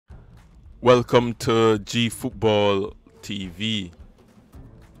Welcome to G Football TV.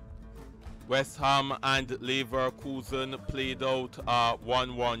 West Ham and Leverkusen played out a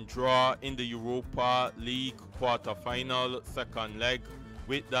 1-1 draw in the Europa League quarter-final second leg.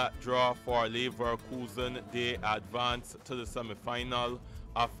 With that draw for Leverkusen, they advanced to the semi-final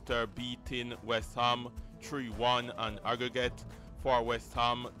after beating West Ham 3-1 on aggregate. For West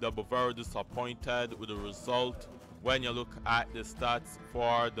Ham, they were very disappointed with the result. When you look at the stats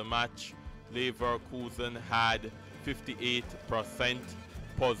for the match, Leverkusen had 58%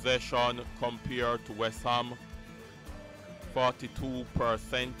 possession compared to West Ham,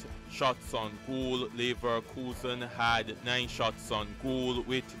 42% shots on goal. Leverkusen had 9 shots on goal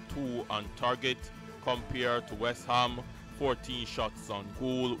with 2 on target compared to West Ham, 14 shots on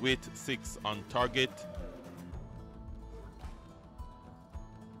goal with 6 on target.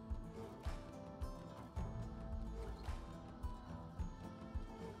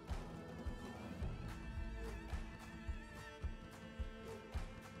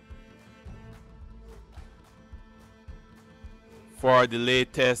 For the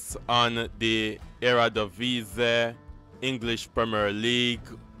latest on the Eredivisie, English Premier League,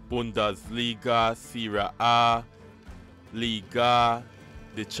 Bundesliga, Serie A, Liga,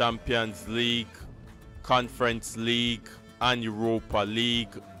 the Champions League, Conference League, and Europa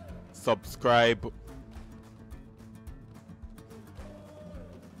League, subscribe